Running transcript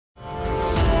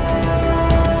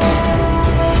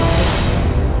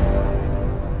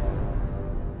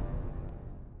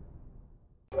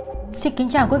Xin kính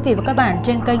chào quý vị và các bạn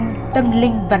trên kênh Tâm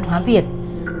Linh Văn hóa Việt.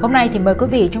 Hôm nay thì mời quý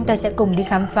vị chúng ta sẽ cùng đi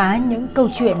khám phá những câu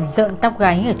chuyện rợn tóc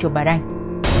gáy ở chùa Bà Đanh.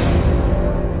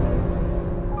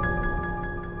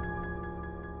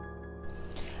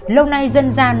 Lâu nay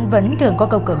dân gian vẫn thường có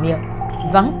câu cửa miệng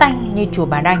vắng tanh như chùa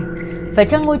Bà Đanh. Phải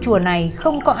chăng ngôi chùa này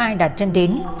không có ai đặt chân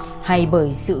đến, hay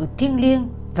bởi sự thiêng liêng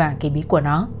và kỳ bí của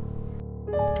nó?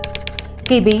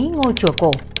 Kỳ bí ngôi chùa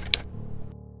cổ.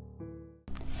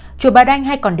 Chùa Bà Đanh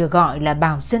hay còn được gọi là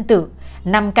Bảo Sơn Tự,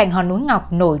 nằm cạnh hòn núi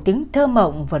Ngọc nổi tiếng thơ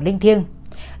mộng và linh thiêng.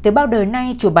 Từ bao đời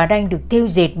nay, chùa Bà Đanh được thêu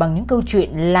dệt bằng những câu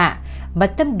chuyện lạ mà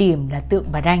tâm điểm là tượng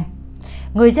Bà Đanh.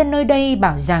 Người dân nơi đây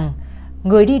bảo rằng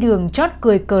người đi đường chót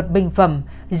cười cợt bình phẩm,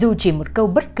 dù chỉ một câu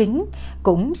bất kính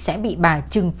cũng sẽ bị bà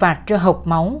trừng phạt cho hộc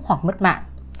máu hoặc mất mạng.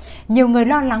 Nhiều người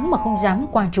lo lắng mà không dám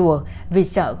qua chùa vì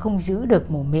sợ không giữ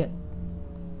được mồm miệng.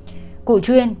 Cụ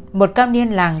Chuyên, một cao niên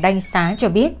làng Đanh Xá cho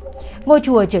biết, ngôi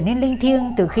chùa trở nên linh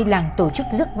thiêng từ khi làng tổ chức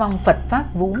rước vong Phật Pháp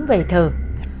Vũ về thờ.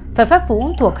 Phật Pháp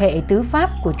Vũ thuộc hệ tứ pháp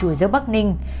của chùa Dâu Bắc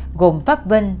Ninh, gồm Pháp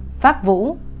Vân, Pháp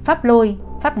Vũ, Pháp Lôi,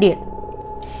 Pháp Điện.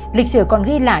 Lịch sử còn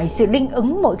ghi lại sự linh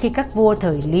ứng mỗi khi các vua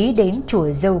thời Lý đến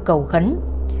chùa Dâu cầu khấn.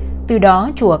 Từ đó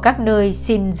chùa các nơi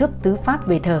xin rước tứ pháp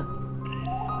về thờ.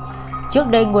 Trước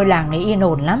đây ngôi làng này yên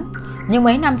ổn lắm, nhưng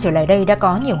mấy năm trở lại đây đã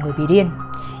có nhiều người bị điên.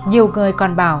 Nhiều người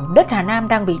còn bảo đất Hà Nam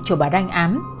đang bị chùa Bà Đanh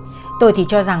ám. Tôi thì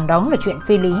cho rằng đó là chuyện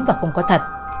phi lý và không có thật.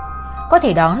 Có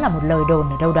thể đó là một lời đồn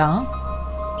ở đâu đó.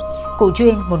 Cụ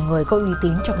Chuyên, một người có uy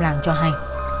tín trong làng cho hay,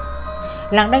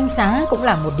 làng Đanh Xá cũng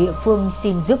là một địa phương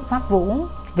xin rước Pháp Vũ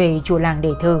về chùa làng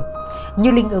để thờ.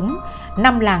 Như linh ứng,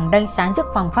 năm làng Đanh Xá rước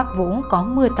vong Pháp Vũ có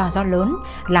mưa to gió lớn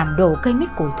làm đổ cây mít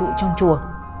cổ thụ trong chùa.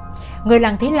 Người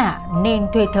làng thấy lạ nên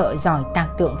thuê thợ giỏi tạc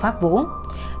tượng Pháp Vũ,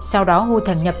 sau đó hô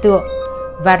thần nhập tượng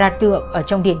và đặt tượng ở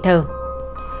trong điện thờ.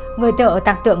 Người thợ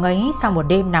tạc tượng ấy sau một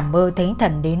đêm nằm mơ thấy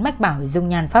thần đến mách bảo dung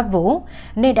nhan Pháp Vũ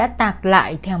nên đã tạc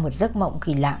lại theo một giấc mộng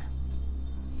kỳ lạ.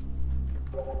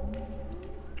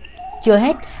 Chưa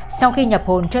hết, sau khi nhập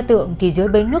hồn cho tượng thì dưới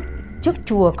bến nước trước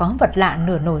chùa có vật lạ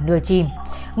nửa nổi nửa chìm.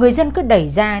 Người dân cứ đẩy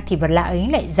ra thì vật lạ ấy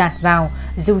lại dạt vào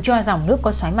dù cho dòng nước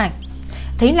có xoáy mạnh.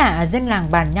 Thấy lạ, dân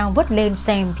làng bàn nhau vớt lên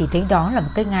xem thì thấy đó là một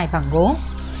cái ngai bằng gỗ.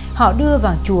 Họ đưa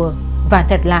vào chùa và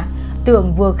thật lạ,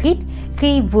 tượng vừa khít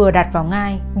khi vừa đặt vào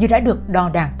ngai như đã được đo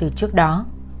đạc từ trước đó.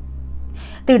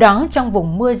 Từ đó trong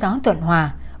vùng mưa gió thuận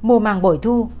hòa, mùa màng bội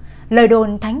thu, lời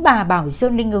đồn thánh bà Bảo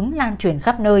Sơn linh ứng lan truyền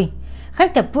khắp nơi.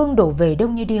 Khách thập phương đổ về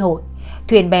đông như đi hội,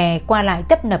 thuyền bè qua lại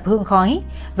tấp nập hương khói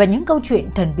và những câu chuyện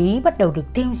thần bí bắt đầu được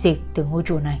thêu dệt từ ngôi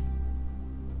chùa này.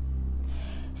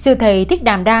 Sư thầy Thích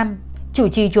Đàm Đam, chủ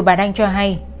trì chùa Bà Đanh cho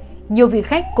hay, nhiều vị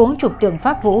khách cố chụp tượng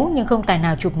Pháp Vũ nhưng không tài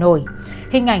nào chụp nổi.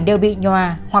 Hình ảnh đều bị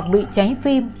nhòa hoặc bị cháy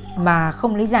phim mà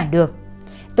không lý giải được.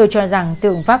 Tôi cho rằng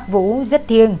tượng Pháp Vũ rất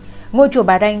thiêng, ngôi chùa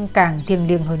Bà Đanh càng thiêng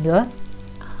liêng hơn nữa.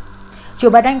 Chùa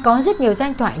Bà Đanh có rất nhiều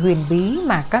danh thoại huyền bí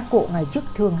mà các cụ ngày trước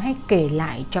thường hay kể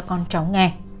lại cho con cháu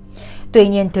nghe. Tuy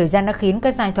nhiên thời gian đã khiến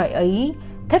các giai thoại ấy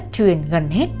thất truyền gần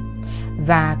hết,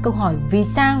 và câu hỏi vì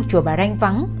sao chùa Bà Đanh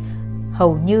vắng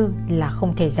hầu như là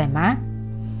không thể giải mã.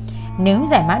 Nếu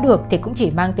giải mã được thì cũng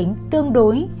chỉ mang tính tương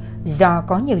đối do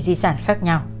có nhiều di sản khác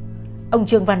nhau. Ông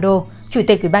Trương Văn Đô, Chủ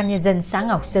tịch Ủy ban Nhân dân xã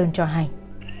Ngọc Sơn cho hay,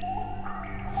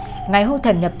 ngày hô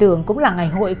thần nhập tượng cũng là ngày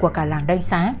hội của cả làng Đanh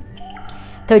Xá.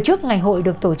 Thời trước ngày hội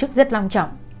được tổ chức rất long trọng,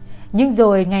 nhưng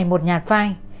rồi ngày một nhạt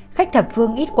phai, khách thập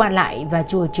phương ít qua lại và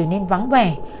chùa trở nên vắng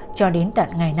vẻ cho đến tận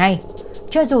ngày nay.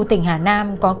 Cho dù tỉnh Hà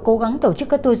Nam có cố gắng tổ chức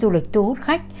các tour du lịch thu hút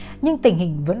khách, nhưng tình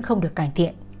hình vẫn không được cải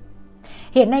thiện.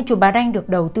 Hiện nay chùa Bà Đanh được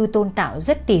đầu tư tôn tạo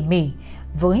rất tỉ mỉ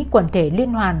với quần thể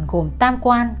liên hoàn gồm tam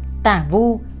quan, tả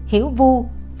vu, hữu vu,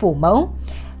 phủ mẫu.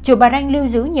 Chùa Bà Đanh lưu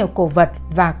giữ nhiều cổ vật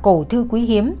và cổ thư quý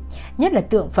hiếm, nhất là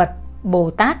tượng Phật, Bồ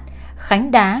Tát,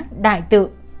 Khánh Đá, Đại Tự,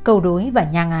 Câu Đối và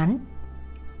Nhang Án.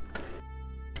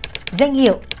 Danh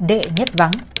hiệu đệ nhất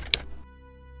vắng.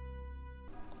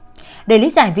 Để lý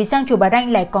giải vì sao chùa Bà Đanh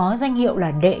lại có danh hiệu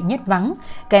là đệ nhất vắng,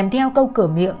 kèm theo câu cửa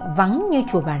miệng vắng như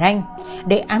chùa Bà Đanh,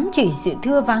 để ám chỉ sự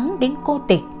thưa vắng đến cô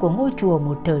tịch của ngôi chùa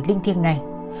một thời linh thiêng này,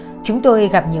 chúng tôi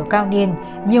gặp nhiều cao niên,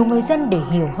 nhiều người dân để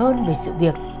hiểu hơn về sự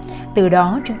việc. Từ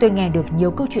đó chúng tôi nghe được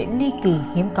nhiều câu chuyện ly kỳ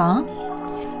hiếm có.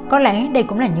 Có lẽ đây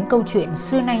cũng là những câu chuyện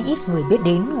xưa nay ít người biết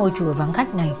đến ngôi chùa vắng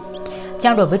khách này.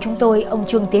 Trao đổi với chúng tôi, ông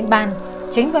Trương Tiến Ban,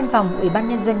 Chánh Văn phòng Ủy ban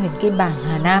Nhân dân huyện Kim Bảng,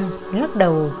 Hà Nam, lắc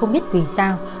đầu không biết vì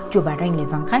sao chùa Bà Đanh lại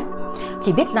vắng khách.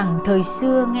 Chỉ biết rằng thời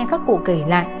xưa nghe các cụ kể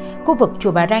lại, khu vực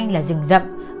chùa Bà Đanh là rừng rậm,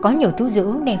 có nhiều thú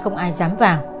dữ nên không ai dám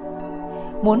vào.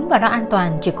 Muốn vào đó an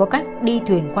toàn chỉ có cách đi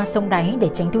thuyền qua sông đáy để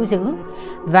tránh thú dữ,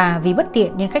 và vì bất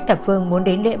tiện nên khách thập phương muốn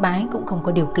đến lễ bái cũng không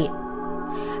có điều kiện.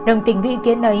 Đồng tình với ý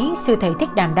kiến ấy, sư thầy Thích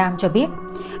Đàm Đam cho biết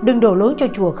đừng đổ lỗi cho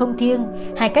chùa không thiêng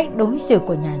hay cách đối xử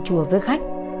của nhà chùa với khách.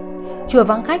 Chùa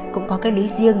vắng khách cũng có cái lý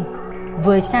riêng,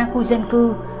 vừa xa khu dân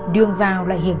cư, đường vào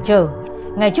lại hiểm trở.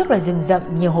 Ngày trước là rừng rậm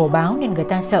nhiều hổ báo nên người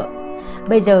ta sợ.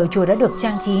 Bây giờ chùa đã được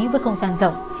trang trí với không gian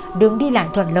rộng, đường đi lại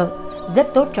thuận lợi,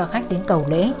 rất tốt cho khách đến cầu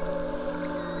lễ.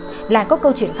 Lại có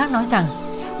câu chuyện khác nói rằng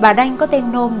bà Đanh có tên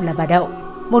nôm là bà Đậu,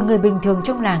 một người bình thường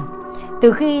trong làng.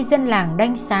 Từ khi dân làng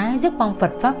Đanh Xá rước vong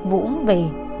Phật Pháp Vũ về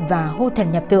và hô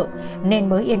thần nhập tượng nên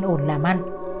mới yên ổn làm ăn.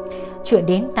 Chuyện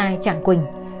đến tai Trạng Quỳnh,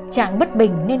 Trạng bất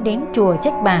bình nên đến chùa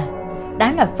trách bà.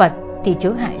 Đã là Phật thì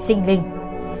chớ hại sinh linh,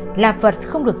 là Phật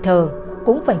không được thờ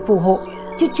cũng phải phù hộ,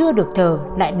 chứ chưa được thờ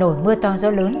lại nổi mưa to gió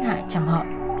lớn hại trăm họ.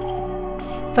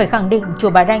 Phải khẳng định chùa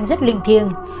Bà Đanh rất linh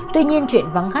thiêng, tuy nhiên chuyện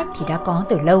vắng khách thì đã có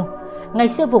từ lâu. Ngày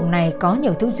xưa vùng này có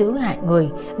nhiều thú dữ hại người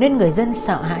nên người dân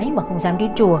sợ hãi mà không dám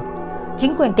đến chùa.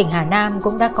 Chính quyền tỉnh Hà Nam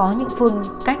cũng đã có những phương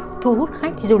cách thu hút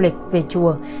khách du lịch về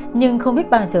chùa, nhưng không biết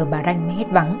bao giờ Bà Đanh mới hết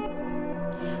vắng.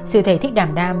 Sư thầy Thích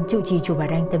Đàm Đam trụ trì chùa Bà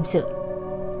Đanh tâm sự: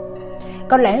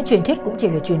 có lẽ truyền thuyết cũng chỉ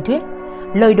là truyền thuyết,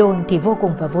 lời đồn thì vô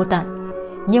cùng và vô tận.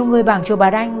 Nhiều người bảo chùa Bà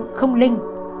Đanh không linh,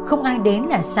 không ai đến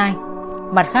là sai.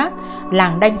 Mặt khác,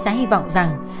 làng Đanh Xá hy vọng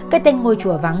rằng cái tên ngôi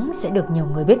chùa vắng sẽ được nhiều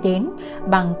người biết đến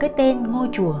bằng cái tên ngôi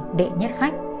chùa đệ nhất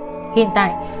khách. Hiện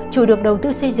tại, chùa được đầu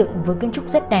tư xây dựng với kiến trúc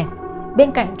rất đẹp.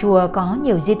 Bên cạnh chùa có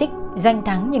nhiều di tích danh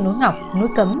thắng như núi Ngọc, núi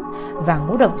Cấm và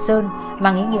Ngũ Động Sơn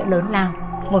mang ý nghĩa lớn lao,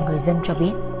 một người dân cho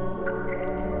biết.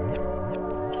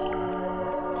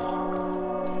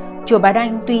 Chùa Bà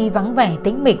Đanh tuy vắng vẻ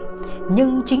tĩnh mịch,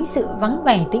 nhưng chính sự vắng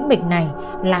vẻ tĩnh mịch này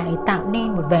lại tạo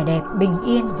nên một vẻ đẹp bình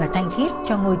yên và thanh khiết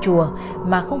cho ngôi chùa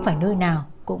mà không phải nơi nào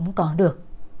cũng có được.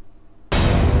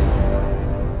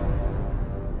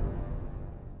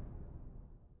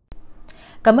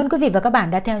 Cảm ơn quý vị và các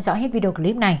bạn đã theo dõi hết video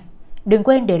clip này. Đừng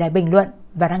quên để lại bình luận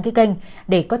và đăng ký kênh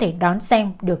để có thể đón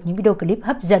xem được những video clip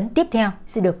hấp dẫn tiếp theo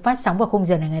sẽ được phát sóng vào khung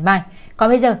giờ này ngày mai. Còn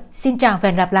bây giờ, xin chào và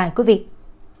hẹn gặp lại quý vị.